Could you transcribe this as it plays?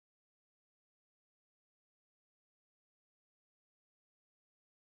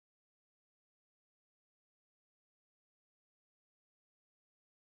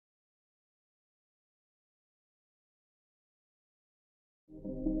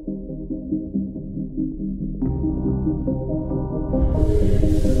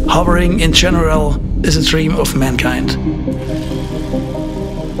Hovering in general is a dream of mankind.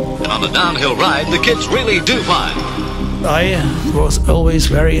 And on the downhill ride, the kids really do fly. I was always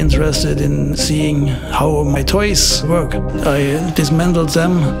very interested in seeing how my toys work. I dismantled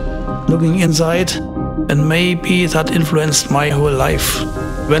them, looking inside, and maybe that influenced my whole life.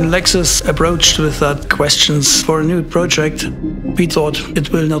 When Lexus approached with that questions for a new project, we thought it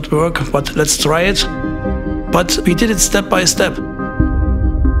will not work, but let's try it. But we did it step by step.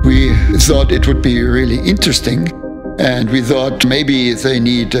 We thought it would be really interesting, and we thought maybe they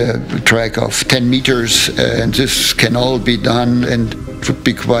need a track of 10 meters and this can all be done and it would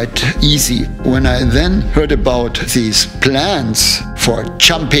be quite easy. When I then heard about these plans for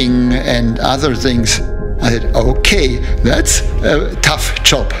jumping and other things, I said, okay, that's a tough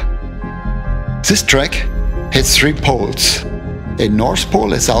job. This track has 3 poles. A north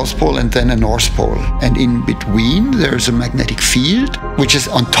pole, a south pole, and then a north pole. And in between there's a magnetic field which is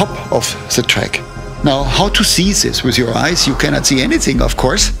on top of the track. Now, how to see this? With your eyes you cannot see anything, of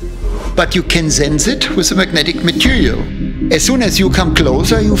course, but you can sense it with the magnetic material. As soon as you come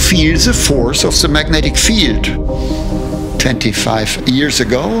closer, you feel the force of the magnetic field. 25 years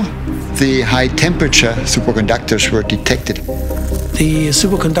ago, the high temperature superconductors were detected. The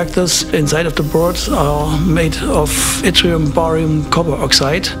superconductors inside of the board are made of yttrium, barium, copper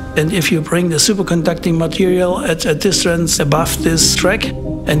oxide. And if you bring the superconducting material at a distance above this track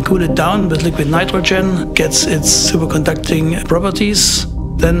and cool it down with liquid nitrogen, gets its superconducting properties,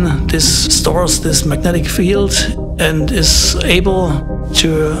 then this stores this magnetic field and is able to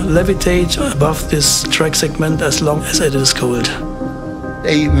levitate above this track segment as long as it is cold.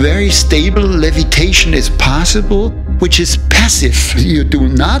 A very stable levitation is possible, which is passive. You do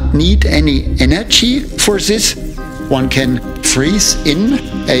not need any energy for this. One can freeze in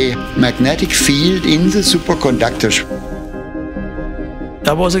a magnetic field in the superconductors.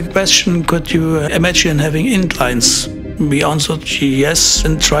 There was a question, could you imagine having inclines? We answered yes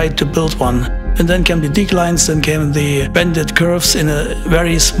and tried to build one. And then came the declines, then came the bended curves in a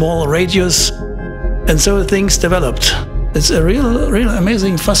very small radius. And so things developed. It's a real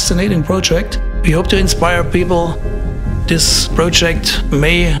amazing, fascinating project. We hope to inspire people. This project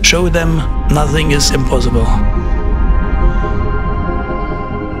may show them nothing is impossible.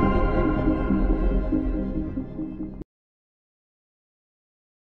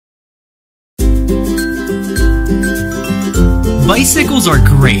 Bicycles are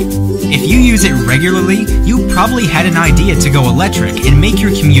great. If you use it regularly, you probably had an idea to go electric and make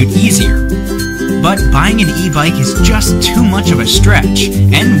your commute easier. But buying an e-bike is just too much of a stretch,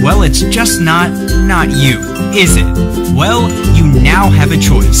 and well, it's just not you, is it? Well, you now have a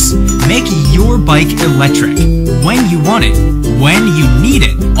choice. Make your bike electric, when you want it, when you need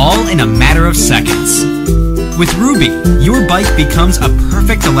it, all in a matter of seconds. With Ruby, your bike becomes a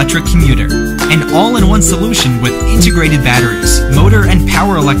perfect electric commuter, an all-in-one solution with integrated batteries, motor and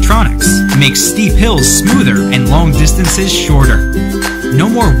power electronics, makes steep hills smoother and long distances shorter. No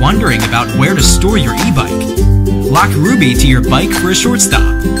more wondering about where to store your e-bike. Lock Ruby to your bike for a short stop.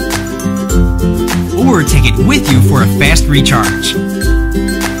 Or take it with you for a fast recharge.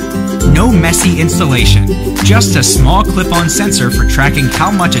 No messy installation, just a small clip-on sensor for tracking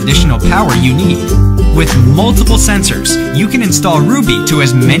how much additional power you need. With multiple sensors, you can install Ruby to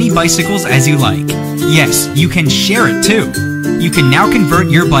as many bicycles as you like. Yes, you can share it too. You can now convert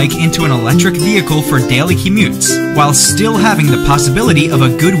your bike into an electric vehicle for daily commutes, while still having the possibility of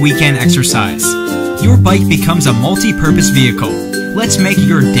a good weekend exercise. Your bike becomes a multi-purpose vehicle. Let's make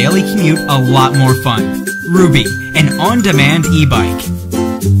your daily commute a lot more fun. Ruby, an on-demand e-bike.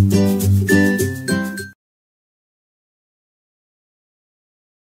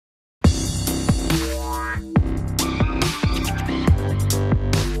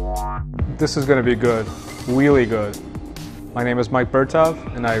 This is going to be good, really good. My name is Mike Bertov,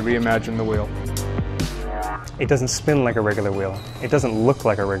 and I reimagined the wheel. It doesn't spin like a regular wheel, it doesn't look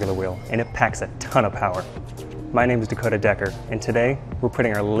like a regular wheel, and it packs a ton of power. My name is Dakota Decker, and today we're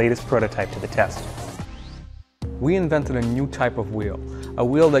putting our latest prototype to the test. We invented a new type of wheel, a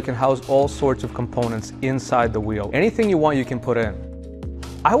wheel that can house all sorts of components inside the wheel. Anything you want, you can put in.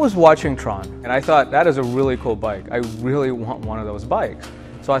 I was watching Tron, and I thought, that is a really cool bike. I really want one of those bikes.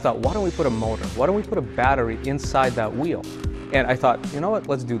 So I thought, why don't we put a motor? Why don't we put a battery inside that wheel? And I thought, you know what,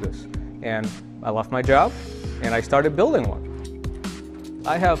 let's do this. And I left my job and I started building one.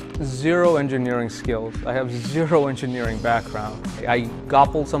 I have zero engineering skills. I have zero engineering background. I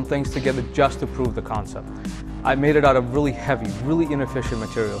gobbled some things together just to prove the concept. I made it out of really heavy, really inefficient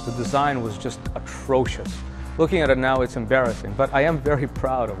materials. The design was just atrocious. Looking at it now, it's embarrassing, but I am very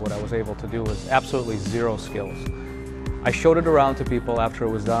proud of what I was able to do with absolutely zero skills. I showed it around to people after it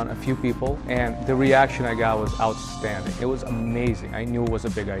was done, a few people, and the reaction I got was outstanding. It was amazing. I knew it was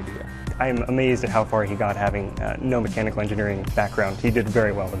a big idea. I'm amazed at how far he got having no mechanical engineering background. He did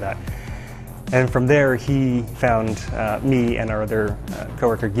very well with that. And from there, he found me and our other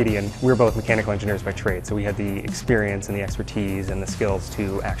coworker, Gideon. We're both mechanical engineers by trade, so we had the experience and the expertise and the skills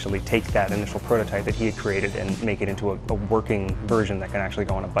to actually take that initial prototype that he had created and make it into a working version that can actually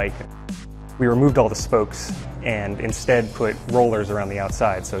go on a bike. We removed all the spokes and instead put rollers around the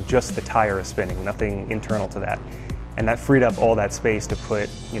outside, so just the tire is spinning, nothing internal to that. And that freed up all that space to put,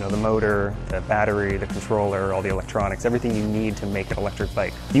 the motor, the battery, the controller, all the electronics, everything you need to make an electric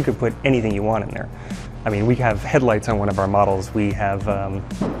bike. You could put anything you want in there. I mean, we have headlights on one of our models. We have,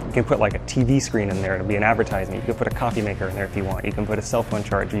 you can put like a TV screen in there to be an advertisement. You could put a coffee maker in there if you want. You can put a cell phone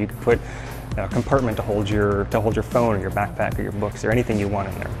charger. You could put a compartment to hold your phone or your backpack or your books or anything you want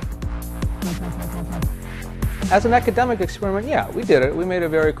in there. As an academic experiment, yeah, we did it. We made a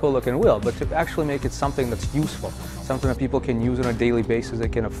very cool looking wheel, but to actually make it something that's useful, something that people can use on a daily basis, they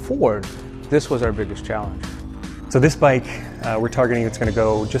can afford, this was our biggest challenge. So this bike, we're targeting it's going to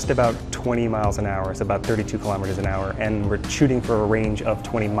go just about 20 miles an hour. It's about 32 kilometers an hour, and we're shooting for a range of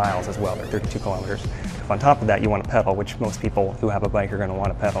 20 miles as well. They're 32 kilometers. If on top of that you want to pedal, which most people who have a bike are going to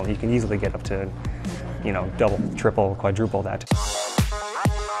want to pedal, you can easily get up to, double, triple, quadruple that.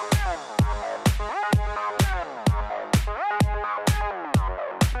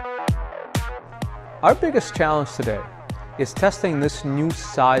 Our biggest challenge today is testing this new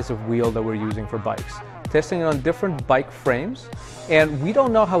size of wheel that we're using for bikes. Testing it on different bike frames, and we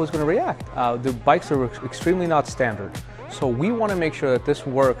don't know how it's going to react. The bikes are extremely not standard, so we want to make sure that this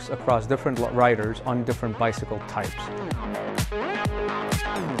works across different riders on different bicycle types.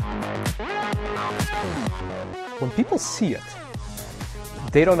 When people see it,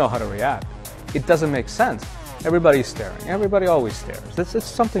 they don't know how to react. It doesn't make sense. Everybody's staring. Everybody always stares. It's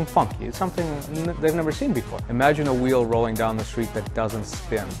something funky. It's something they've never seen before. Imagine a wheel rolling down the street that doesn't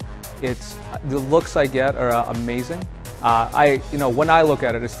spin. The looks I get are amazing. When I look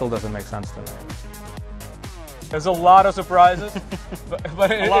at it, it still doesn't make sense to me. There's a lot of surprises, but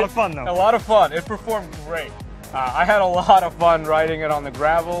a lot of fun though. A lot of fun. It performed great. I had a lot of fun riding it on the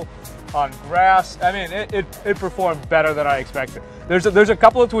gravel, on grass. I mean, it performed better than I expected. There's a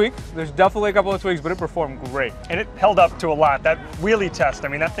couple of tweaks. There's definitely a couple of tweaks, but it performed great. And it held up to a lot. That wheelie test, I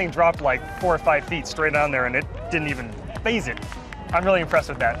mean, that thing dropped like 4 or 5 feet straight down there, and it didn't even phase it. I'm really impressed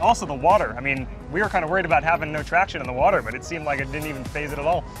with that. Also the water. I mean, we were kind of worried about having no traction in the water, but it seemed like it didn't even phase it at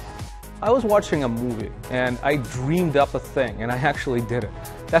all. I was watching a movie, and I dreamed up a thing, and I actually did it.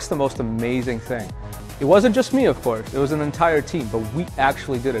 That's the most amazing thing. It wasn't just me, of course. It was an entire team, but we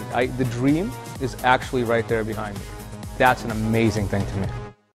actually did it. The dream is actually right there behind me. That's an amazing thing to me.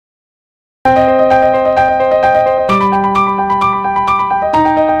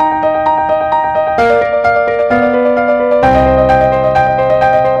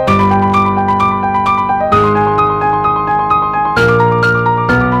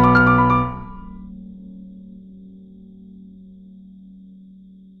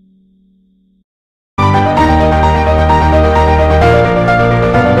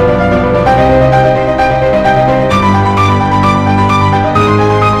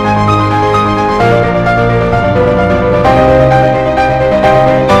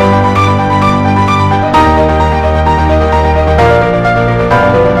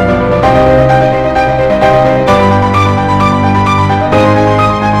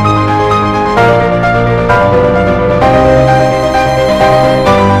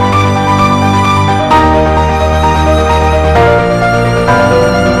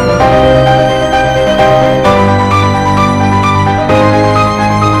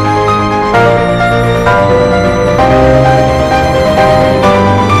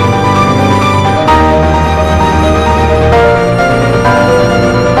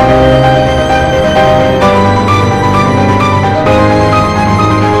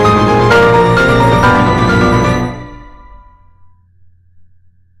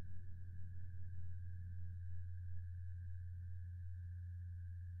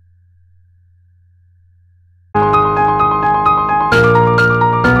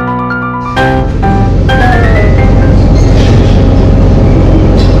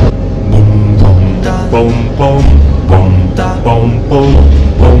 boom, boom, boom, boom, boom,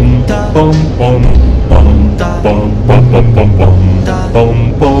 boom, boom.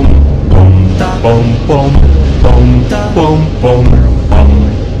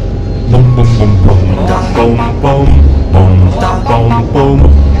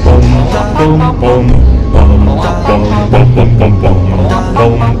 Hey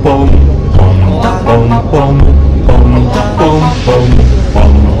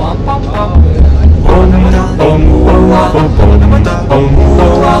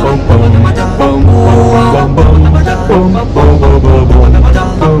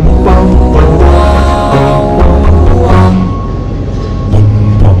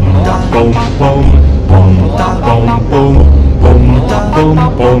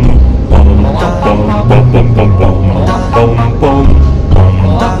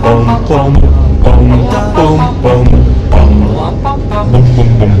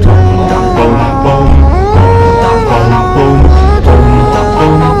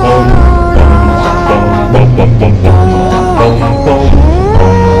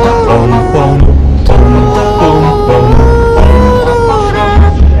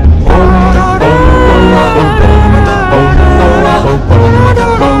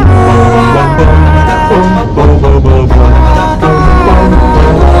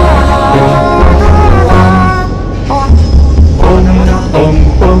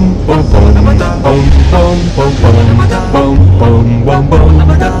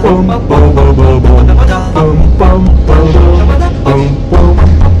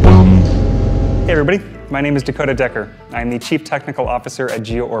everybody, my name is Dakota Decker. I am the Chief Technical Officer at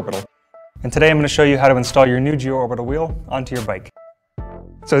GeoOrbital. And today I'm going to show you how to install your new GeoOrbital wheel onto your bike.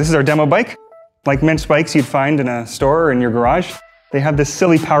 So this is our demo bike. Like most bikes you'd find in a store or in your garage, they have this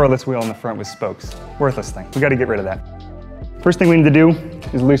silly powerless wheel in the front with spokes. Worthless thing. We got to get rid of that. First thing we need to do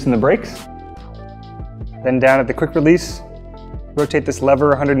is loosen the brakes. Then down at the quick release, rotate this lever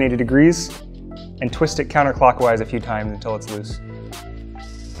 180 degrees and twist it counterclockwise a few times until it's loose.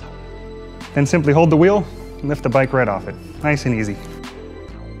 Then simply hold the wheel and lift the bike right off it. Nice and easy.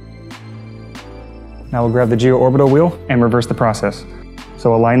 Now we'll grab the GeoOrbital wheel and reverse the process.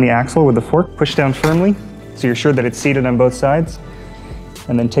 So align the axle with the fork, push down firmly so you're sure that it's seated on both sides.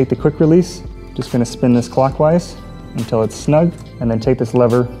 And then take the quick release, just going to spin this clockwise until it's snug, and then take this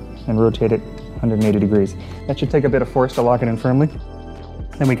lever and rotate it 180 degrees. That should take a bit of force to lock it in firmly.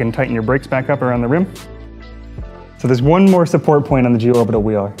 Then we can tighten your brakes back up around the rim. So there's one more support point on the GeoOrbital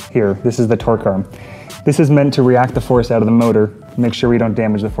wheel here. This is the torque arm. This is meant to react the force out of the motor, make sure we don't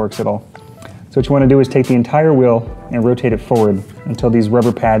damage the forks at all. So what you want to do is take the entire wheel and rotate it forward until these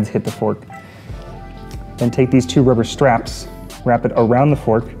rubber pads hit the fork. Then take these two rubber straps, wrap it around the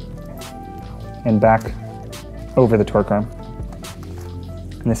fork and back over the torque arm.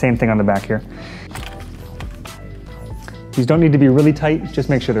 And the same thing on the back here. These don't need to be really tight, just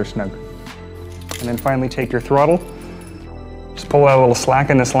make sure they're snug. And then finally take your throttle, just pull out a little slack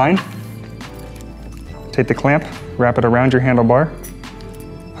in this line, take the clamp, wrap it around your handlebar,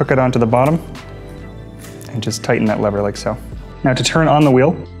 hook it onto the bottom, and just tighten that lever like so. Now to turn on the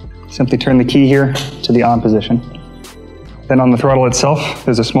wheel, simply turn the key here to the on position. Then on the throttle itself,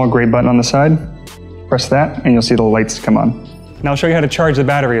 there's a small gray button on the side. Press that and you'll see the lights come on. Now I'll show you how to charge the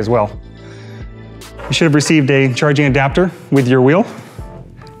battery as well. You should have received a charging adapter with your wheel.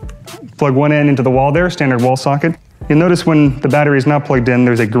 Plug one end into the wall there, standard wall socket. You'll notice when the battery is not plugged in,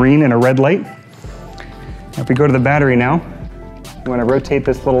 there's a green and a red light. Now if we go to the battery now, you want to rotate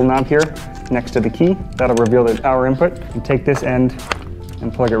this little knob here next to the key. That'll reveal the power input. And take this end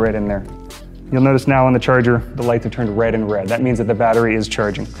and plug it right in there. You'll notice now on the charger, the lights have turned red and red. That means that the battery is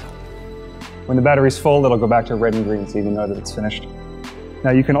charging. When the battery's full, it'll go back to red and green so you can know that it's finished. Now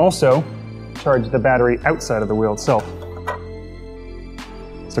you can also charge the battery outside of the wheel itself.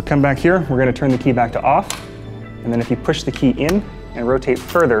 So come back here, we're going to turn the key back to off, and then if you push the key in and rotate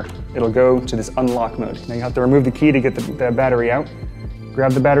further, it'll go to this unlock mode. Now you have to remove the key to get the battery out.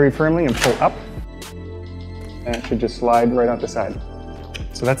 Grab the battery firmly and pull up, and it should just slide right out the side.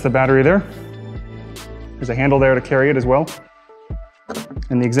 So that's the battery there. There's a handle there to carry it as well.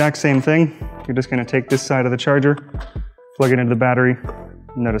 And the exact same thing, you're just going to take this side of the charger, plug it into the battery,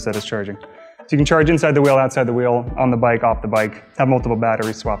 and notice that it's charging. So you can charge inside the wheel, outside the wheel, on the bike, off the bike, have multiple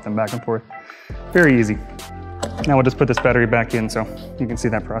batteries, swap them back and forth. Very easy. Now we'll just put this battery back in so you can see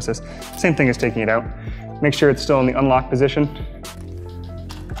that process. Same thing as taking it out. Make sure it's still in the unlock position.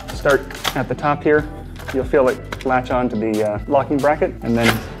 Start at the top here. You'll feel it latch onto the locking bracket and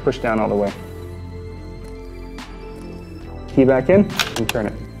then push down all the way. Key back in and turn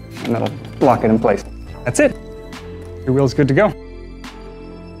it, and that'll lock it in place. That's it. Your wheel's good to go.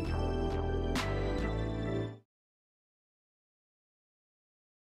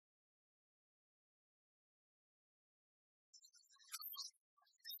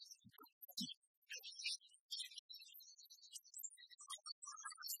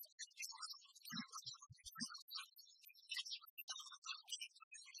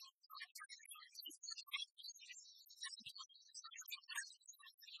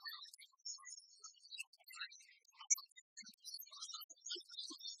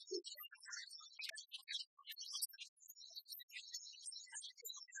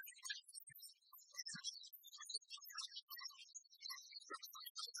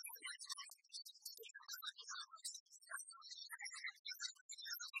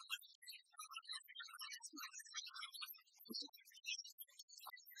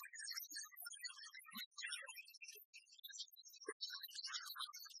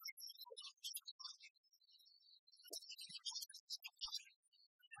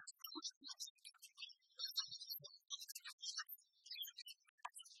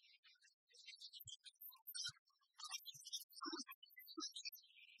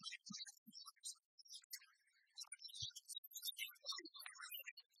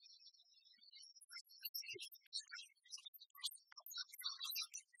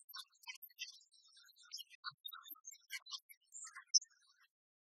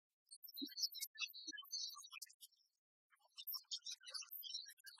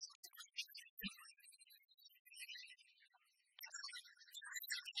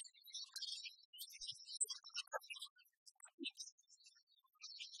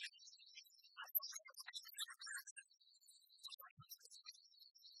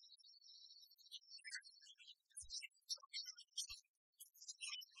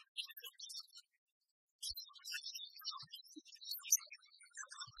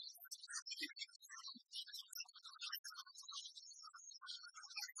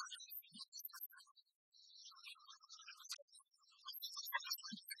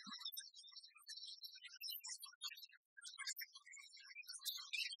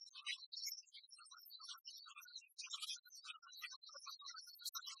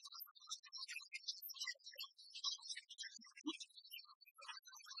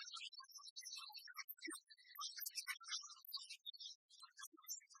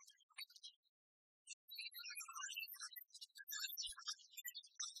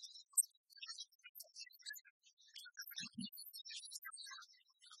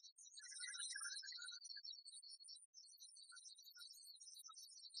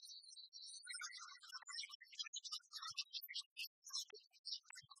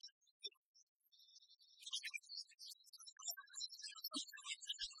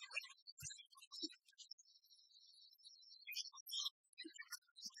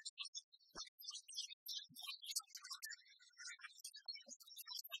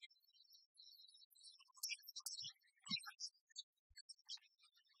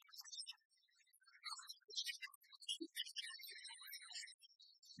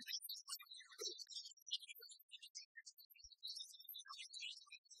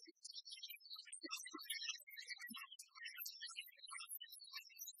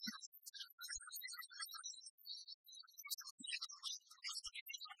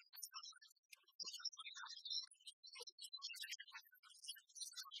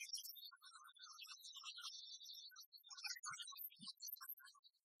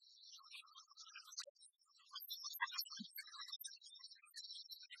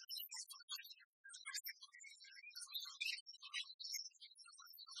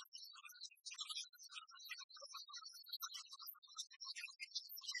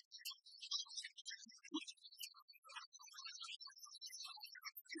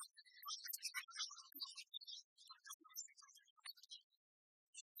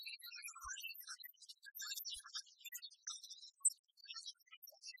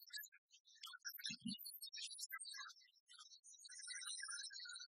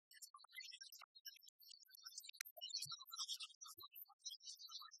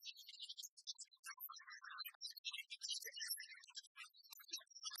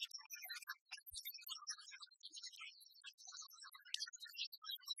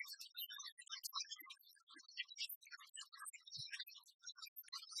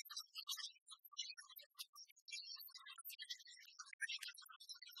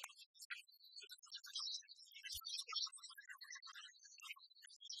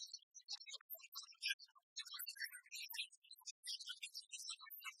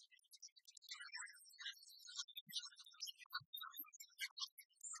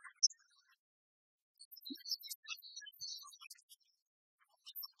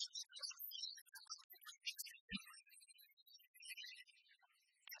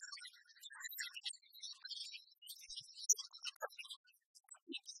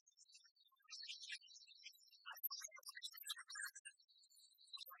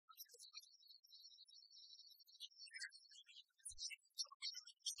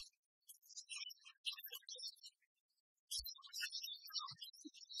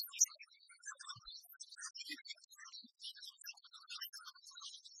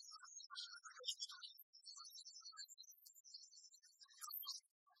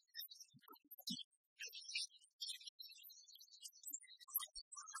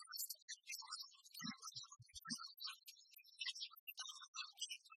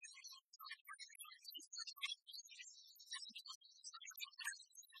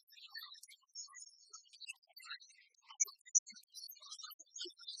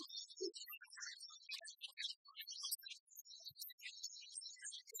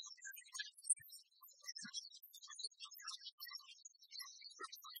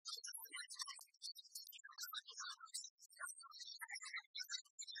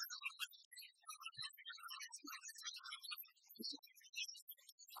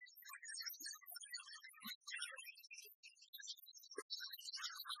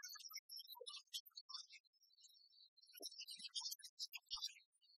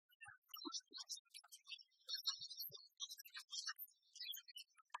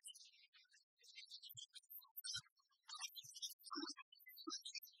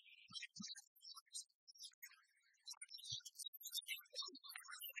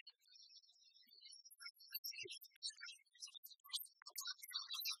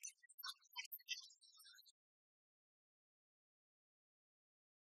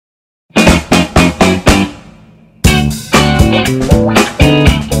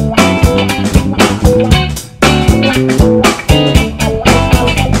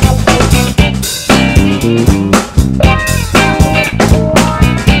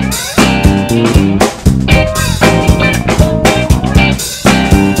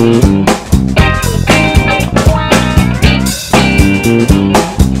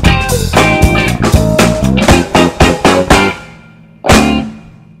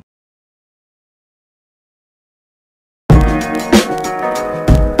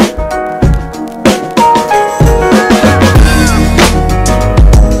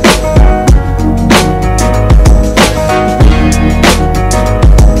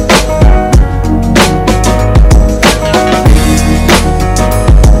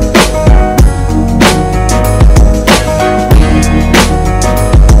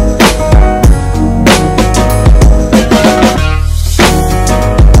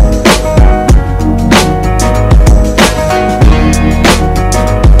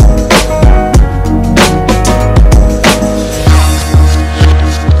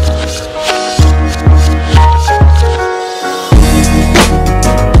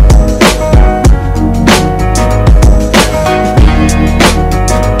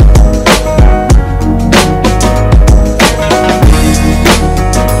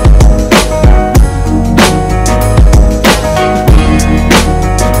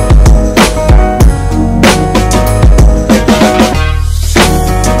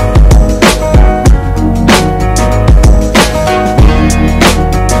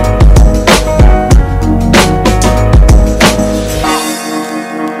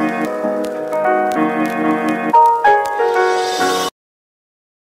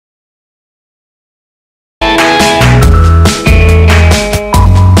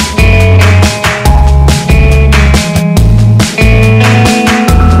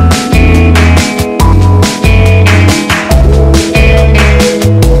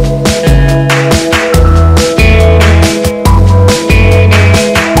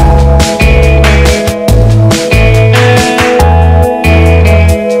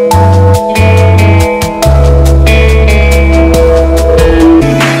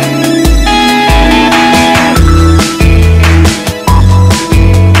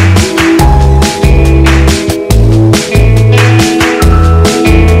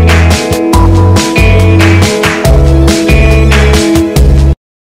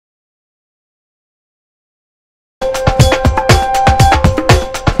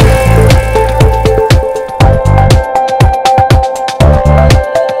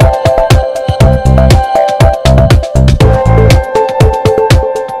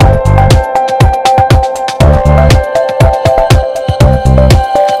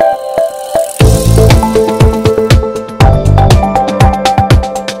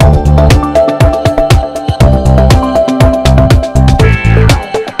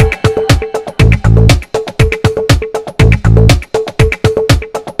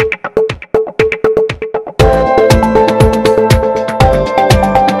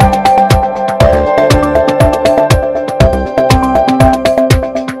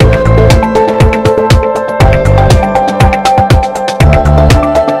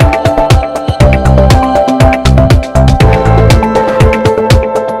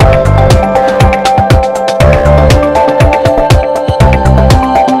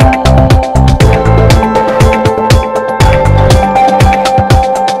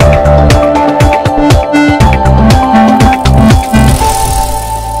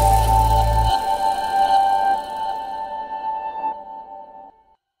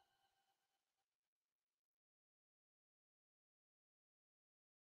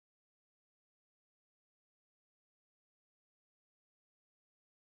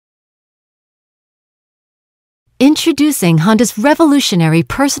 Introducing Honda's revolutionary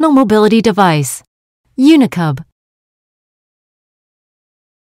personal mobility device, Unicub.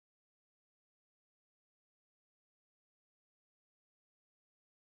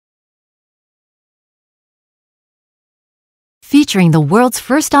 Featuring the world's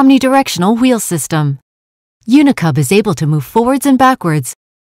first omnidirectional wheel system, Unicub is able to move forwards and backwards,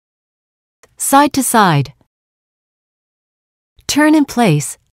 side to side, turn in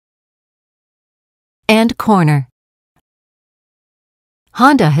place, and corner.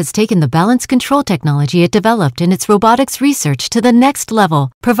 Honda has taken the balance control technology it developed in its robotics research to the next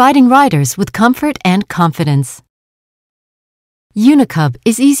level, providing riders with comfort and confidence. Unicub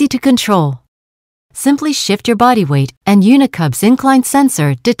is easy to control. Simply shift your body weight and Unicub's incline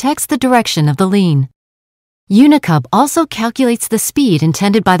sensor detects the direction of the lean. Unicub also calculates the speed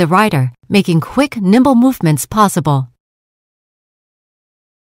intended by the rider, making quick, nimble movements possible.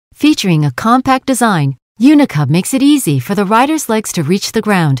 Featuring a compact design, Unicub makes it easy for the rider's legs to reach the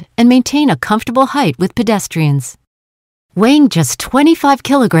ground and maintain a comfortable height with pedestrians. Weighing just 25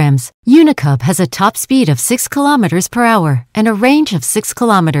 kilograms, Unicub has a top speed of 6 kilometers per hour and a range of 6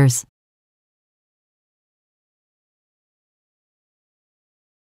 kilometers.